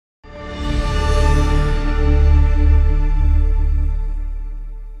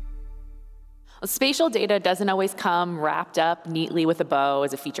Well, spatial data doesn't always come wrapped up neatly with a bow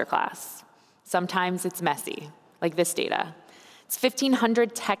as a feature class. Sometimes it's messy, like this data. It's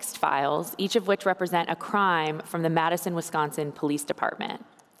 1,500 text files, each of which represent a crime from the Madison, Wisconsin Police Department.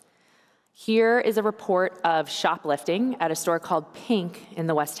 Here is a report of shoplifting at a store called Pink in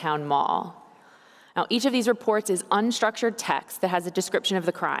the Westtown Mall. Now, each of these reports is unstructured text that has a description of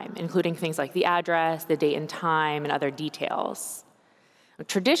the crime, including things like the address, the date and time, and other details.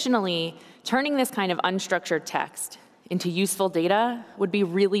 Traditionally, turning this kind of unstructured text into useful data would be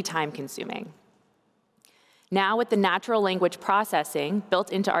really time-consuming. Now, with the natural language processing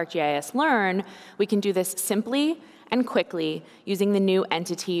built into arcgis.learn, we can do this simply and quickly using the new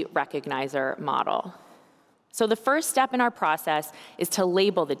entity recognizer model. So the first step in our process is to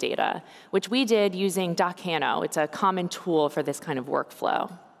label the data, which we did using Docano. It's a common tool for this kind of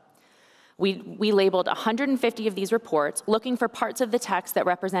workflow. We labeled 150 of these reports, looking for parts of the text that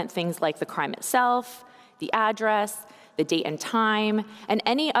represent things like the crime itself, the address, the date and time, and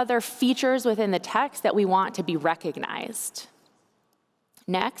any other features within the text that we want to be recognized.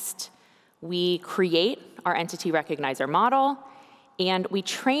 Next, we create our entity recognizer model, and we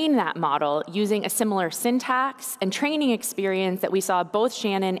train that model using a similar syntax and training experience that we saw both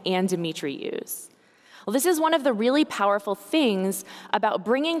Shannon and Dimitri use. Well, this is one of the really powerful things about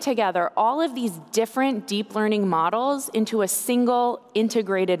bringing together all of these different deep learning models into a single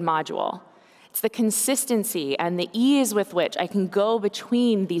integrated module. It's the consistency and the ease with which I can go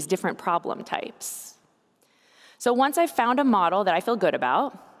between these different problem types. So once I've found a model that I feel good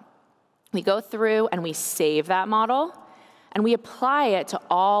about, we go through and we save that model, and we apply it to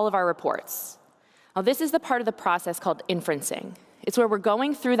all of our reports. Now, this is the part of the process called inferencing. It's where we're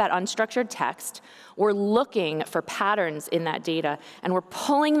going through that unstructured text, we're looking for patterns in that data, and we're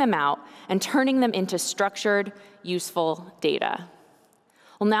pulling them out and turning them into structured, useful data.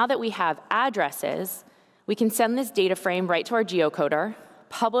 Well, now that we have addresses, we can send this data frame right to our geocoder,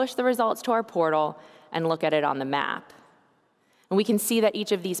 publish the results to our portal, and look at it on the map. And we can see that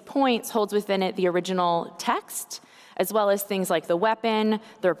each of these points holds within it the original text, as well as things like the weapon,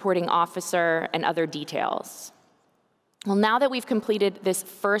 the reporting officer, and other details. Well, now that we've completed this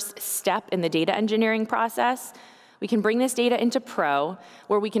first step in the data engineering process, we can bring this data into Pro,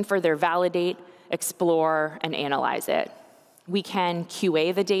 where we can further validate, explore, and analyze it. We can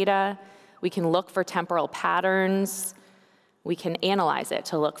QA the data, we can look for temporal patterns, we can analyze it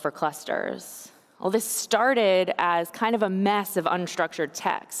to look for clusters. Well, this started as kind of a mess of unstructured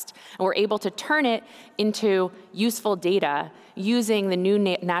text, and we're able to turn it into useful data using the new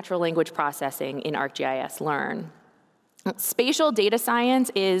natural language processing in arcgis.learn. Spatial data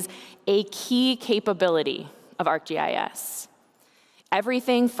science is a key capability of ArcGIS.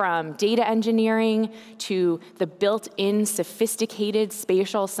 Everything from data engineering to the built-in sophisticated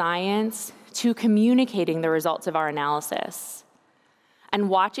spatial science to communicating the results of our analysis. And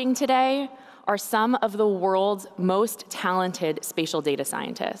watching today are some of the world's most talented spatial data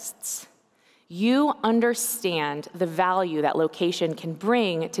scientists. You understand the value that location can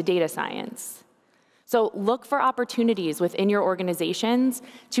bring to data science. So look for opportunities within your organizations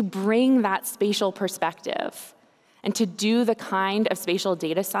to bring that spatial perspective and to do the kind of spatial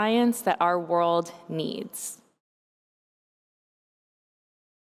data science that our world needs.